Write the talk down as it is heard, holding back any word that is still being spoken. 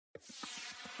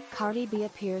Cardi B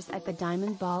appears at the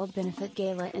Diamond Ball Benefit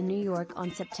Gala in New York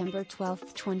on September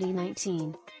 12,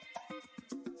 2019.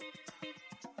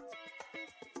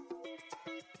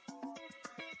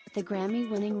 The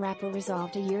Grammy-winning rapper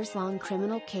resolved a years-long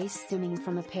criminal case stemming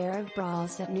from a pair of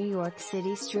brawls at New York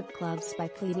City strip clubs by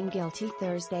pleading guilty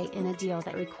Thursday in a deal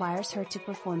that requires her to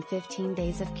perform 15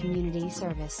 days of community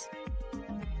service.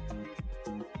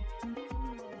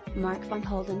 Mark von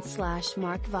Holden /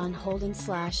 Mark von Holden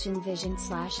 / Invision /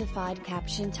 APhide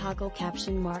captiontoggle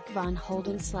caption Mark von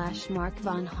Holden / Mark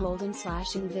von Holden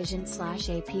 / Invision /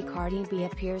 APCardi B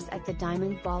appears at the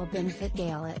Diamond Ball Benefit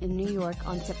Gala in New York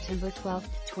on September 12,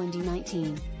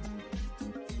 2019.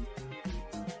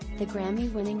 The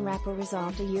Grammy-winning rapper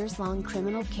resolved a years-long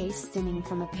criminal case stemming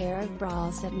from a pair of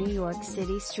brawls at New York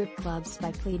City strip clubs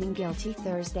by pleading guilty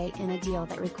Thursday in a deal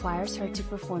that requires her to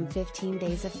perform 15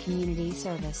 days of community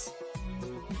service.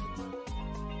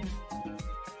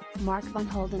 Mark von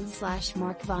Holden /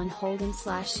 Mark von Holden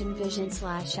 / Invision /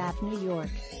 APNEW YORK,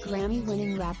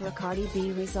 Grammy-winning rapper Cardi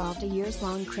B resolved a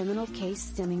years-long criminal case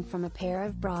stemming from a pair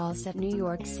of brawls at New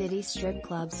York City strip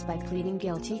clubs by pleading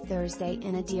guilty Thursday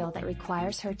in a deal that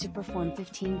requires her to perform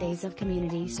 15 days of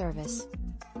community service.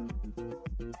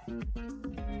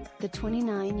 The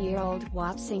 29-year-old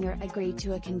WAP singer agreed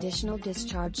to a conditional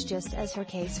discharge just as her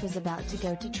case was about to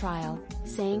go to trial,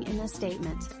 saying in a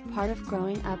statement, "Part of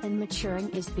growing up and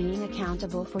maturing is being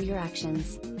accountable for your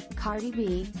actions." Cardi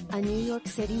B, a New York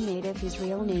City native whose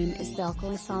real name is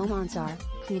Belcalis Almanzar,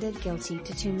 pleaded guilty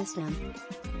to 2 misdemeanors.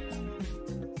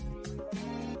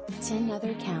 10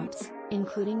 other counts,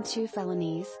 including 2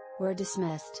 felonies, were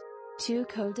dismissed. 2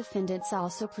 co-defendants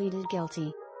also pleaded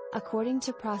guilty. According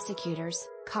to prosecutors,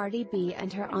 Cardi B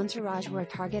and her entourage were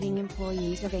targeting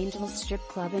employees of Angel's Strip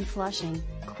Club in Flushing,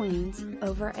 Queens,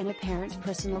 over an apparent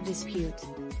personal dispute.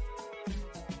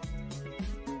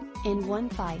 In one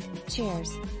fight,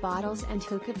 chairs, bottles and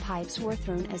hookah pipes were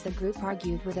thrown as the group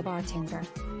argued with a bartender.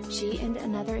 She and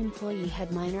another employee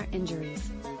had minor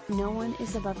injuries. "No one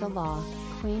is above the law,"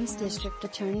 Queens District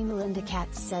Attorney Melinda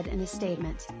Katz said in a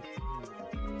statement.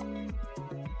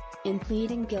 In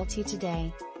pleading guilty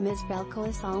today, Ms.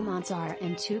 Belcalis Almanzar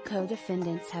and 2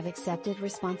 co-defendants have accepted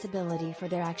responsibility for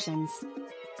their actions.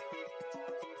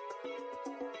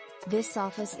 This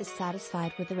office is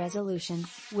satisfied with the resolution,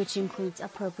 which includes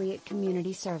appropriate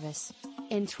community service.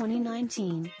 In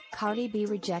 2019, Cardi B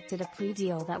rejected a plea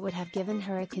deal that would have given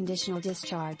her a conditional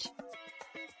discharge.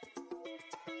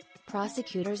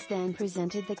 Prosecutors then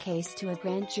presented the case to a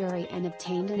grand jury and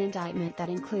obtained an indictment that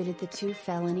included the 2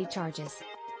 felony charges.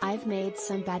 "I've made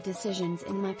some bad decisions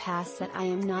in my past that I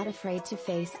am not afraid to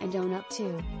face and own up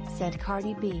to," said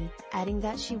Cardi B, adding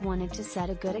that she wanted to set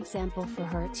a good example for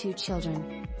her 2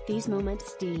 children. "These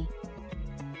moments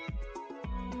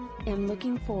am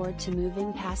looking forward to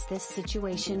moving past this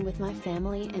situation with my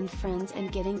family and friends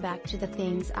and getting back to the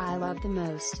things I love the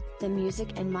most, the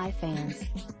music and my fans."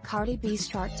 Cardi B's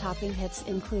chart-topping hits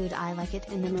include "I Like It"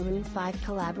 and the Maroon 5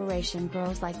 collaboration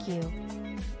 "Girls Like You."